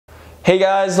Hey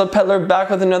guys, lepedaler back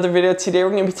with another video. Today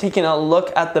we're going to be taking a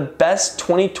look at the best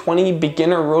 2020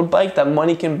 beginner road bike that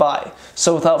money can buy.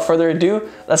 So without further ado,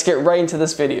 let's get right into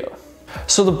this video.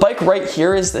 So the bike right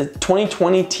here is the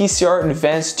 2020 TCR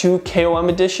Advanced 2 KOM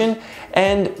edition,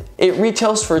 and it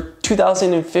retails for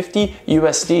 $2,050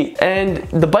 USD. And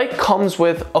the bike comes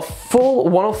with a full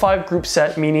 105 group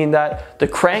set, meaning that the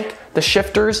crank, the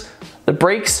shifters, the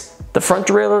brakes, the front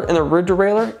derailleur and the rear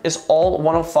derailleur is all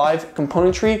 105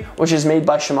 componentry, which is made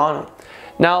by Shimano.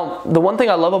 Now, the one thing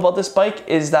I love about this bike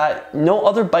is that no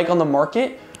other bike on the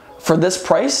market for this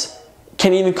price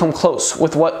can even come close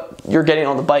with what you're getting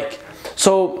on the bike.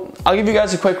 So I'll give you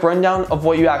guys a quick rundown of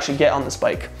what you actually get on this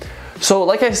bike. So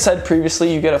like I said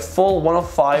previously, you get a full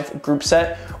 105 group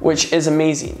set, which is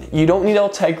amazing. You don't need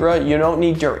Ultegra, you don't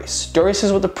need Dura-Ace. Dura-Ace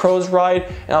is what the pros ride,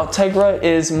 and Ultegra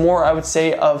is more, I would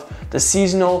say, of the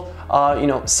seasonal,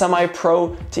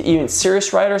 semi-pro to even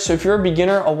serious rider. So if you're a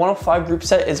beginner, a 105 group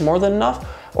set is more than enough.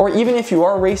 Or even if you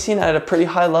are racing at a pretty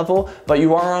high level, but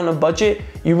you are on a budget,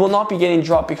 you will not be getting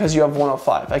dropped because you have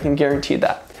 105. I can guarantee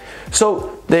that.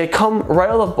 So they come right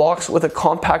out of the box with a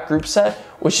compact group set,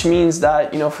 which means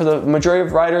that, for the majority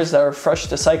of riders that are fresh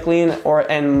to cycling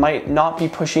and might not be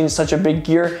pushing such a big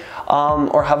gear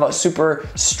or have a super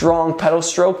strong pedal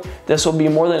stroke, this will be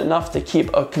more than enough to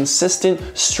keep a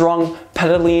consistent, strong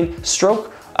pedaling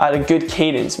stroke at a good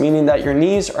cadence, meaning that your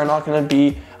knees are not going to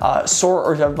be sore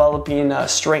or developing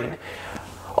strain.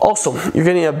 Also, you're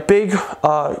getting a big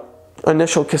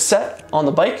initial cassette on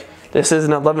the bike. This is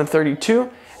an 1132.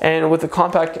 And with the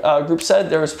compact group set,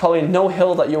 there's probably no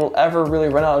hill that you will ever really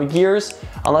run out of gears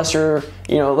unless you're,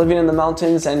 living in the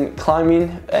mountains and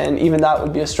climbing, and even that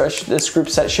would be a stretch. This group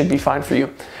set should be fine for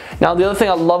you. Now, the other thing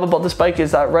I love about this bike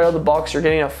is that right out of the box, you're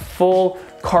getting a full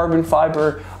carbon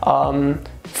fiber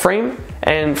frame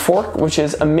and fork, which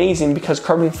is amazing because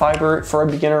carbon fiber for a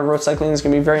beginner road cycling is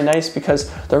going to be very nice because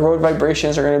the road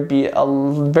vibrations are going to be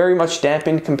very much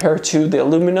dampened compared to the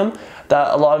aluminum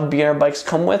that a lot of beginner bikes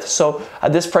come with. So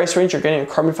at this price range, you're getting a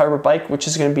carbon fiber bike, which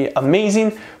is going to be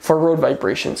amazing for road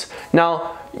vibrations.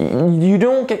 Now, you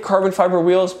don't get carbon fiber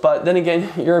wheels, but then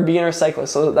again, you're a beginner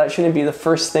cyclist, so that shouldn't be the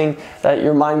first thing that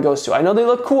your mind goes to. I know they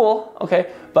look cool,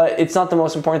 okay, but it's not the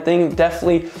most important thing.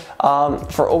 Definitely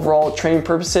for overall training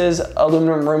purposes,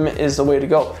 aluminum rim is the way to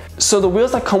go. So the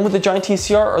wheels that come with the Giant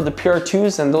TCR are the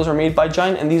PR2s, and those are made by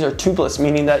Giant, and these are tubeless,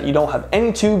 meaning that you don't have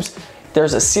any tubes.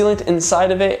 There's a sealant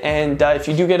inside of it, and if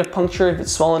you do get a puncture, if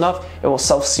it's small enough, it will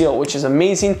self-seal, which is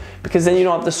amazing because then you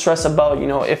don't have to stress about,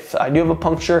 if I do have a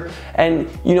puncture. And,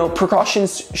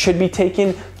 precautions should be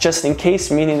taken just in case,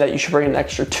 meaning that you should bring an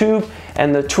extra tube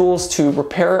and the tools to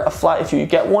repair a flat if you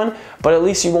get one, but at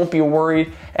least you won't be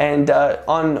worried, and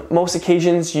on most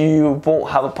occasions, you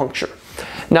won't have a puncture.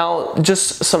 Now,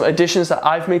 just some additions that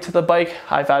I've made to the bike.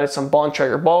 I've added some ball and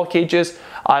trigger ball cages.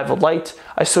 I have a light.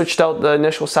 I switched out the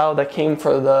initial saddle that came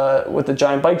with the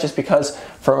Giant bike just because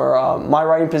for my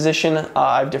riding position,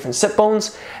 I have different sit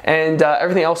bones, and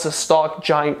everything else is stock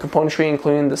Giant componentry,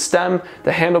 including the stem,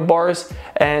 the handlebars,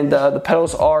 and the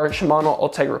pedals are Shimano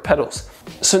Ultegra pedals.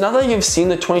 So now that you've seen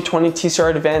the 2020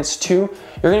 TCR Advanced 2,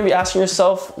 you're going to be asking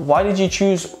yourself, why did you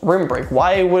choose rim brake?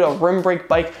 Why would a rim brake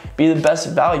bike be the best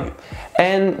value?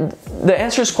 And the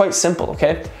answer is quite simple,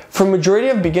 okay? For majority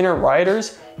of beginner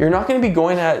riders, you're not going to be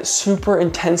going at super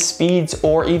intense speeds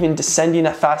or even descending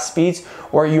at fast speeds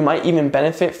where you might even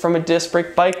benefit from a disc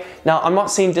brake bike. Now, I'm not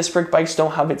saying disc brake bikes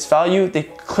don't have its value. They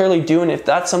clearly do, and if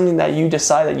that's something that you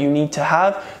decide that you need to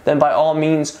have, then by all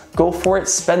means, go for it.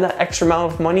 Spend that extra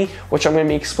amount of money, which I'm going to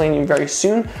be explaining very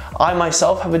soon. I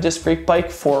myself have a disc brake bike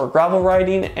for gravel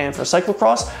riding and for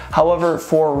cyclocross. However,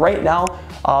 for right now,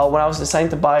 when I was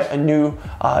deciding to buy a new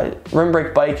rim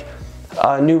brake bike,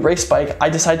 new race bike, I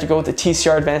decided to go with the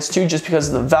TCR Advanced 2 just because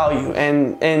of the value.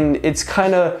 And it's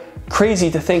kind of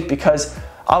crazy to think because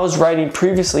I was riding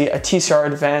previously a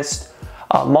TCR Advanced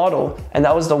model, and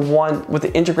that was the one with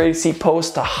the integrated seat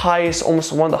post, the highest,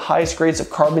 almost one of the highest grades of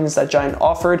carbons that Giant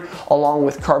offered, along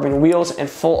with carbon wheels and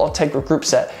full Ultegra group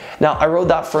set. Now, I rode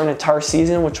that for an entire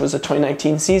season, which was the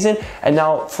 2019 season, and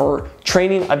now for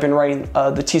training, I've been riding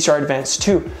the TCR Advanced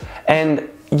 2. And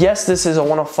yes, this is a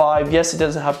 105. Yes, it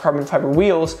doesn't have carbon fiber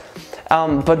wheels,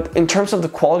 but in terms of the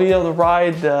quality of the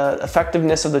ride, the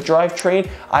effectiveness of the drivetrain,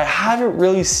 I haven't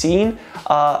really seen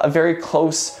a very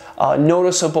close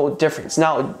noticeable difference.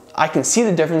 Now, I can see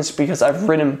the difference because I've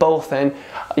ridden both, and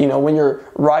when you're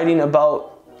riding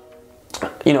about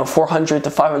 400 to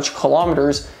 500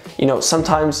 kilometers,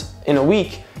 sometimes in a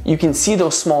week, you can see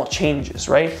those small changes,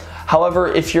 right? However,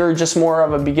 if you're just more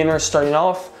of a beginner starting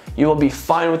off, you will be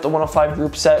fine with the 105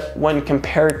 group set when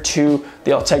compared to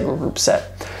the Ultegra group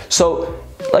set. So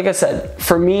like I said,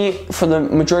 for me, for the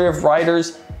majority of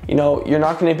riders, you know, you're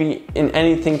not going to be in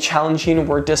anything challenging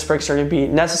where disc brakes are going to be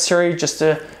necessary, just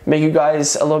to make you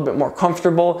guys a little bit more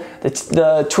comfortable.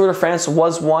 The Tour de France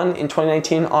was won in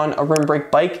 2019 on a rim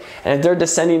brake bike, and if they're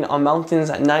descending on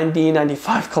mountains at 90,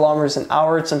 95 kilometers an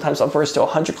hour, sometimes upwards to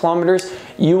 100 kilometers,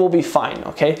 you will be fine,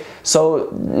 okay?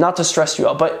 So not to stress you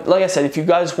out, but like I said, if you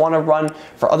guys want to run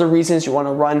for other reasons, you want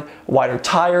to run wider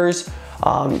tires,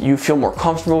 you feel more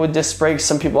comfortable with disc brakes.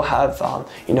 Some people have,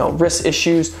 you know, wrist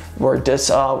issues where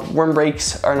rim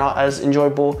brakes are not as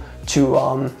enjoyable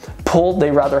to pull.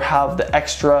 They rather have the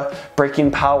extra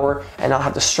braking power and not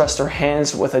have to stress their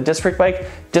hands with a disc brake bike.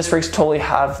 Disc brakes totally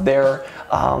have their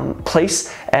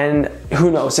place, and who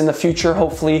knows, in the future,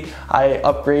 hopefully I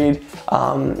upgrade,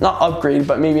 not upgrade,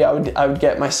 but maybe I would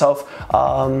get myself,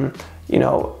 you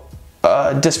know,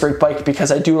 disc brake bike,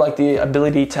 because I do like the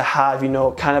ability to have, you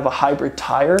know, kind of a hybrid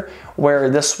tire, where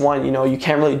this one, you know, you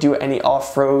can't really do any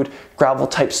off-road gravel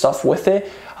type stuff with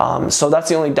it. So that's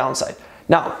the only downside.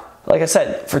 Now, like I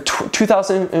said, for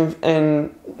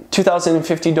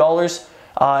 $2,050,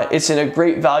 it's in a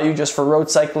great value just for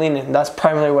road cycling, and that's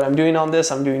primarily what I'm doing on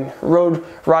this. I'm doing road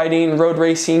riding, road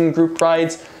racing, group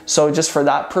rides. So just for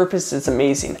that purpose, it's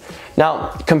amazing. Now,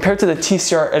 compared to the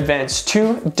TCR Advance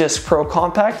 2 Disc Pro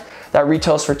Compact, that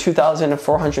retails for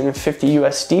 $2,450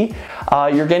 USD.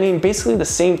 You're getting basically the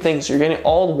same thing. So you're getting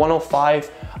all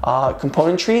 105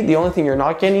 componentry. The only thing you're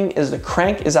not getting is the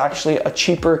crank is actually a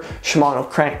cheaper Shimano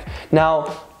crank.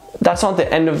 Now, that's not the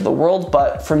end of the world,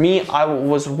 but for me, I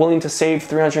was willing to save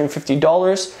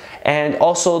 $350. And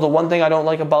also, the one thing I don't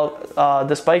like about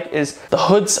this bike is the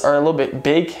hoods are a little bit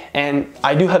big, and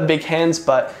I do have big hands,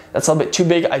 but that's a little bit too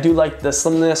big. I do like the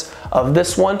slimness of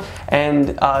this one,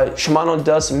 and Shimano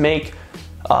does make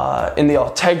in the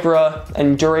Ultegra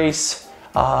and Durace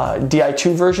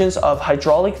Di2 versions of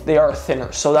hydraulic, they are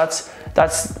thinner. So that's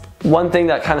one thing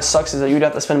that kind of sucks, is that you'd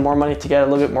have to spend more money to get a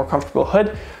little bit more comfortable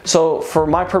hood. So for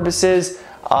my purposes,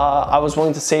 I was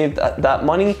willing to save that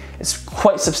money. It's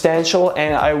quite substantial,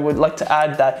 and I would like to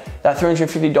add that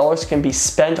 $350 can be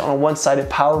spent on a one-sided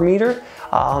power meter,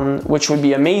 which would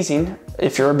be amazing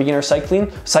if you're a beginner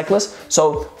cyclist.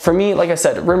 So for me, like I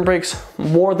said, rim brakes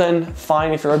more than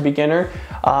fine if you're a beginner.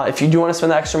 If you do want to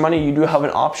spend that extra money, you do have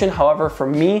an option. However, for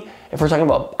me, if we're talking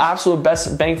about absolute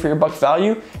best bang for your buck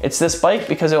value, it's this bike,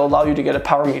 because it will allow you to get a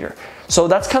power meter. So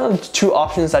that's kind of the two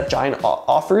options that Giant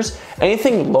offers.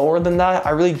 Anything lower than that,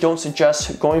 I really don't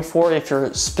suggest going for if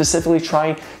you're specifically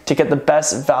trying to get the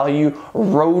best value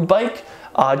road bike,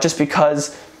 just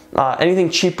because anything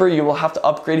cheaper you will have to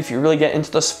upgrade if you really get into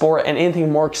the sport, and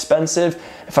anything more expensive,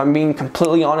 if I'm being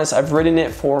completely honest, I've ridden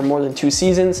it for more than 2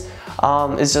 seasons.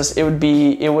 It's just, it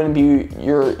wouldn't be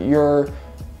your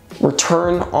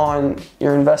return on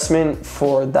your investment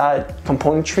for that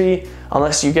componentry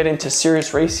unless you get into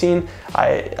serious racing.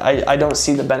 I don't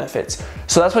see the benefits.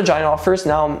 So that's what Giant offers.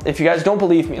 Now, if you guys don't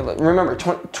believe me, remember,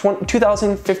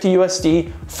 2,050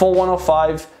 USD, full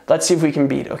 105. Let's see if we can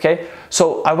beat, okay?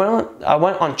 So I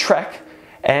went on Trek,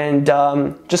 and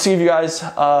just to give you guys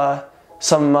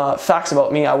some facts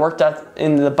about me, I worked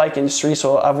in the bike industry,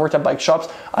 so I've worked at bike shops.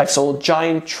 I've sold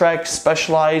Giant, Trek,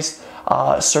 Specialized,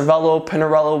 Cervelo,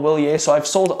 Pinarello, Willier. So I've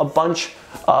sold a bunch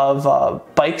of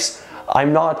bikes.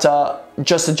 I'm not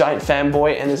just a Giant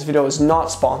fanboy, and this video is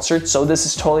not sponsored. So this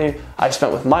is totally, I've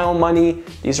spent with my own money.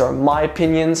 These are my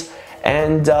opinions.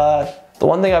 And the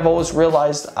one thing I've always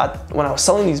realized when I was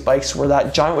selling these bikes were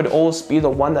that Giant would always be the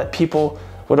one that people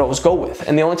would always go with.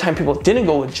 And the only time people didn't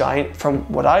go with Giant, from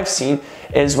what I've seen,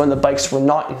 is when the bikes were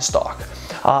not in stock.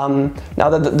 Now,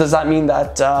 does that mean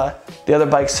that the other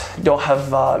bikes don't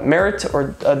have merit,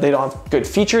 or they don't have good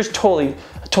features? Totally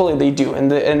they do,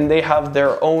 and they have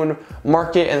their own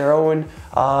market and their own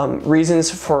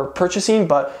reasons for purchasing.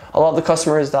 But a lot of the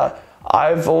customers that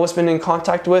I've always been in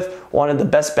contact with wanted the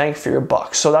best bang for your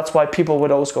buck. So that's why people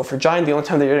would always go for Giant. The only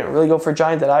time they didn't really go for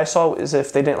Giant that I saw is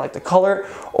if they didn't like the color,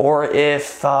 or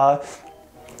if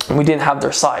we didn't have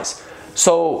their size.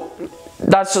 So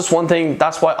that's just one thing.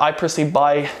 That's why I personally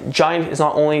buy Giant. Is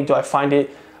not only do I find it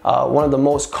one of the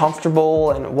most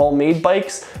comfortable and well-made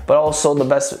bikes, but also the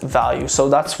best value. So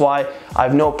that's why I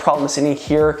have no problem sitting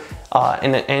here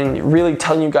and really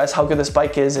telling you guys how good this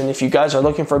bike is. And if you guys are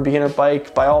looking for a beginner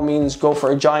bike, by all means, go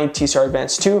for a Giant TCR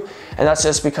Advance 2. And that's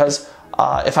just because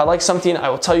if I like something, I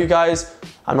will tell you guys.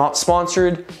 I'm not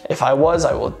sponsored. If I was,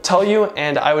 I will tell you,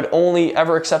 and I would only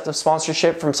ever accept a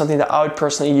sponsorship from something that I would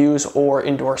personally use or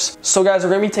endorse. So guys,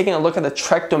 we're gonna be taking a look at the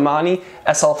Trek Domani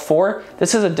SL4.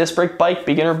 This is a disc brake bike,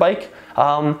 beginner bike.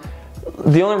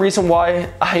 The only reason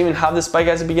why I even have this bike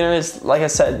as a beginner is, like I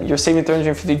said, you're saving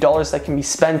 $350 that can be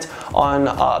spent on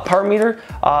a power meter.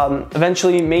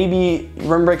 Eventually, maybe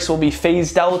rim brakes will be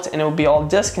phased out and it will be all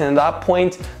disc, and at that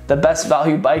point, the best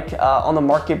value bike on the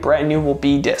market, brand new, will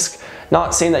be disc.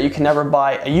 Not saying that you can never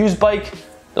buy a used bike.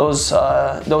 Those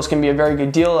can be a very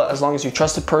good deal as long as you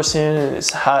trust the person and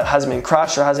hasn't been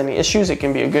crashed or has any issues. It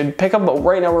can be a good pickup, but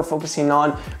right now we're focusing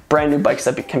on brand new bikes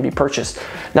that can be purchased.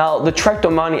 Now, the Trek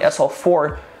Domani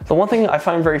SL4, the one thing I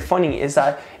find very funny is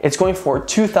that it's going for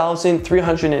 $2,399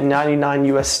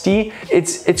 USD.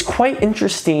 It's quite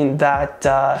interesting that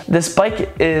this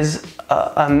bike is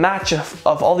a match of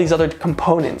all these other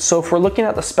components. So if we're looking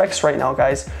at the specs right now,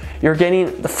 guys, you're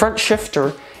getting the front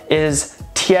shifter is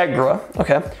Tiagra,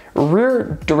 okay?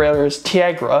 Rear derailleur is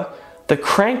Tiagra. The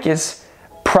crank is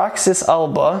Praxis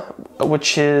Alba,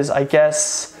 which is, I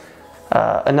guess,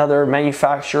 another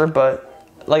manufacturer, but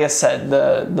like I said,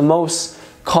 the most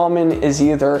common is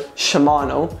either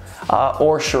Shimano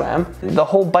or SRAM. The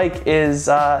whole bike is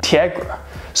Tiagra.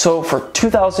 So for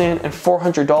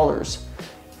 $2,400,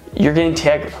 you're getting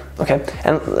Tiagra, okay?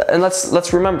 And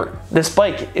let's remember, this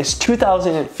bike is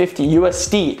 $2,050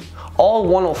 USD, all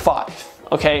 105.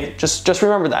 Okay, just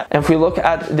remember that. And if we look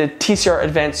at the TCR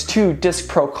Advance 2 Disc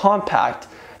Pro Compact,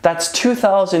 that's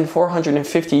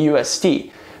 $2,450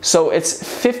 USD. So it's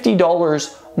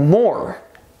 $50 more,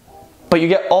 but you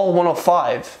get all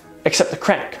 105 except the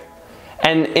crank.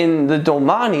 And in the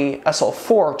Domani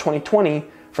SL4 2020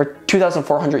 for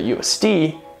 $2,400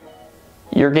 USD,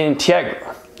 you're getting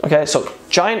Tiagra. Okay, so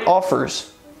Giant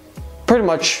offers pretty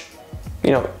much,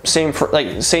 you know, same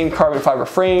carbon fiber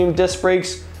frame, disc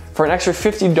brakes. For an extra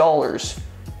 $50,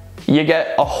 you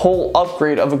get a whole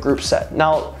upgrade of a group set.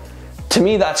 Now, to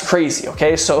me, that's crazy,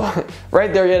 okay? So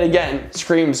right there yet again,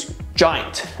 screams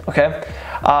Giant, okay?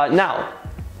 Now,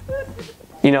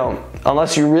 you know,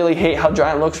 unless you really hate how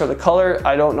Giant looks or the color,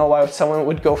 I don't know why someone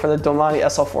would go for the Domani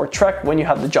SL4 Trek when you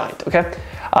have the Giant, okay?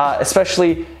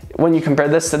 Especially when you compare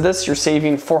this to this, you're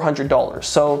saving $400.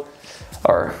 So,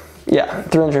 or yeah,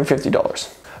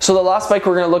 $350. So the last bike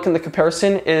we're going to look in the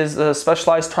comparison is the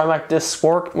Specialized Tarmac Disc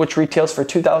Sport, which retails for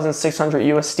 $2,600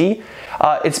 USD.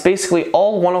 It's basically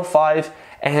all 105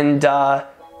 and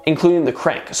including the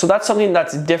crank. So that's something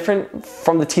that's different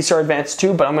from the TCR Advance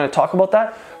 2, but I'm going to talk about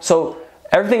that. So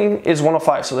everything is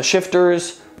 105. So the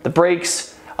shifters, the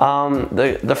brakes,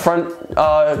 the front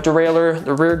derailleur,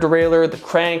 the rear derailleur, the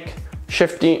crank,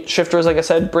 shifters, like I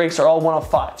said, brakes are all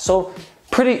 105. So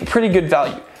pretty good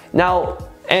value. Now,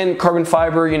 and carbon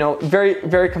fiber, you know,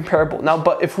 very comparable. Now,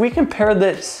 but if we compare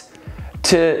this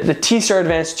to the TCR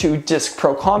Advance 2 Disc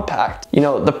Pro Compact, you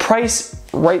know, the price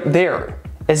right there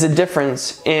is a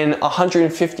difference in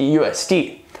 150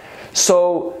 USD.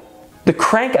 So the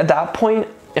crank at that point,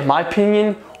 in my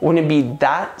opinion, wouldn't be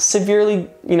that severely,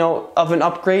 you know, of an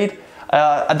upgrade.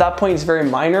 At that point, it's very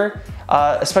minor,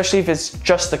 especially if it's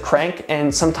just the crank.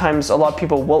 And sometimes a lot of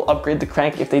people will upgrade the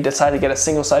crank if they decide to get a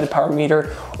single-sided power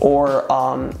meter or,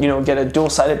 you know, get a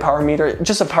dual-sided power meter.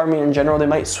 Just a power meter in general, they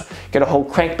might get a whole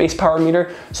crank-based power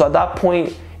meter. So at that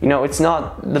point, you know, it's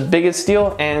not the biggest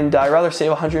deal, and I'd rather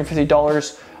save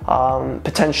 $150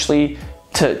 potentially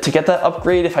to get that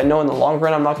upgrade if I know in the long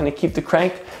run I'm not going to keep the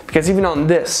crank. Because even on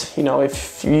this, you know,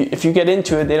 if you get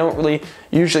into it, they don't really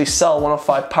usually sell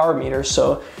 105 power meters.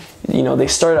 So, you know, they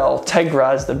start at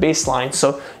Ultegra as the baseline.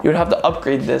 So you would have to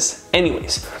upgrade this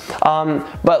anyways.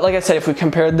 But like I said, if we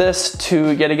compare this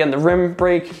to, yet again, the rim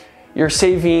brake, you're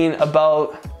saving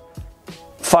about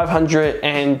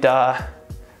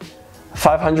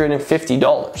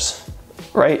 $550,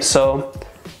 right? So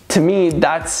to me,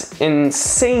 that's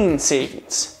insane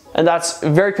savings. And that's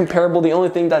very comparable. The only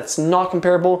thing that's not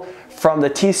comparable from the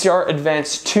TCR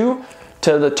Advance 2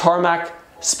 to the Tarmac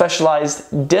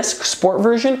Specialized Disc Sport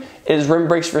version is rim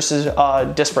brakes versus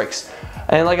disc brakes.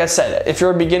 And like I said, if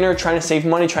you're a beginner trying to save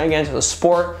money, trying to get into the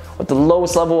sport with the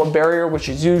lowest level of barrier, which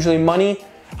is usually money,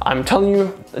 I'm telling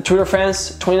you, the Tour de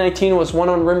France 2019 was won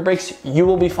on rim brakes. You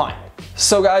will be fine.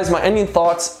 So guys, my ending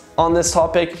thoughts on this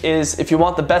topic is, if you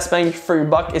want the best bang for your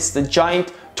buck, it's the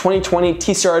Giant 2020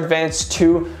 TCR Advance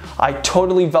 2. I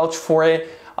totally vouch for it.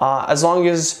 As long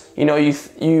as you know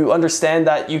you understand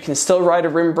that you can still ride a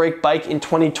rim brake bike in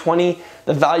 2020,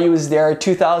 the value is there.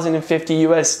 2,050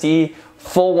 USD,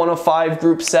 full 105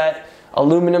 group set,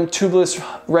 aluminum tubeless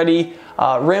ready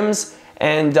rims,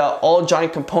 and all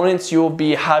Giant components. You will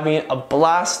be having a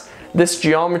blast. this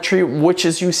geometry, which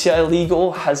is UCI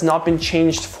legal, has not been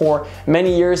changed for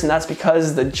many years, and that's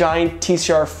because the Giant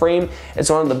TCR frame is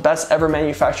one of the best ever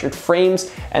manufactured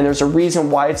frames, and there's a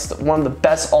reason why it's one of the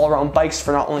best all-around bikes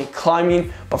for not only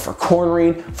climbing, but for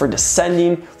cornering, for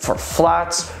descending, for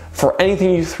flats, for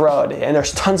anything you throw at it. And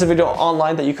there's tons of video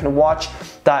online that you can watch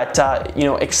that you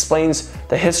know, explains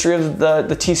the history of the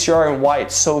TCR and why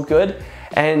it's so good.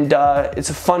 And it's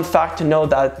a fun fact to know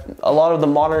that a lot of the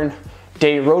modern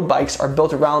day road bikes are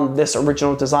built around this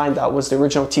original design that was the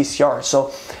original TCR.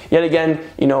 So yet again,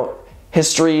 you know,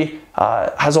 history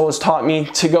has always taught me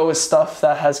to go with stuff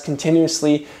that has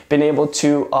continuously been able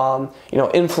to you know,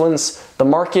 influence the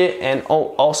market and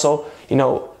also, you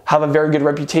know, have a very good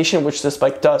reputation, which this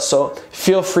bike does. So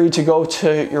feel free to go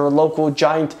to your local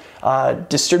Giant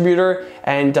distributor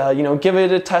and you know, give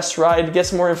it a test ride, get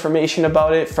some more information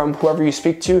about it from whoever you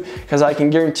speak to, because I can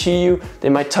guarantee you they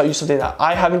might tell you something that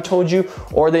I haven't told you,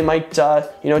 or they might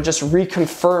you know, just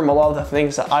reconfirm a lot of the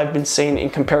things that I've been saying in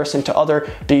comparison to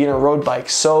other beginner road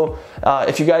bikes. So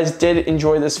if you guys did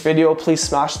enjoy this video, please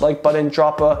smash the like button,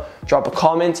 drop a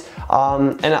comment,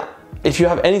 and if you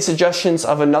have any suggestions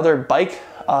of another bike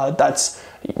that's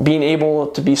being able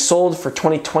to be sold for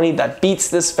 2020 that beats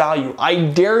this value, I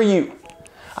dare you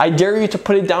to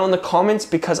put it down in the comments,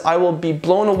 because I will be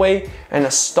blown away and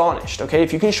astonished. Okay,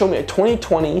 if you can show me a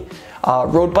 2020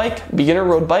 road bike, beginner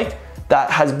road bike,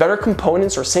 that has better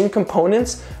components or same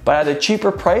components but at a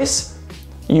cheaper price,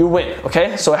 you win.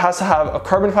 Okay, so it has to have a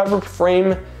carbon fiber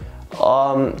frame,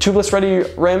 tubeless ready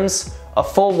rims, a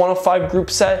full 105 group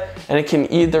set, and it can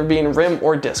either be in rim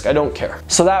or disc, I don't care.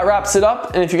 So that wraps it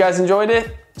up, and if you guys enjoyed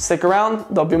it, stick around,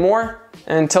 there'll be more,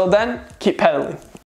 and until then, keep pedaling.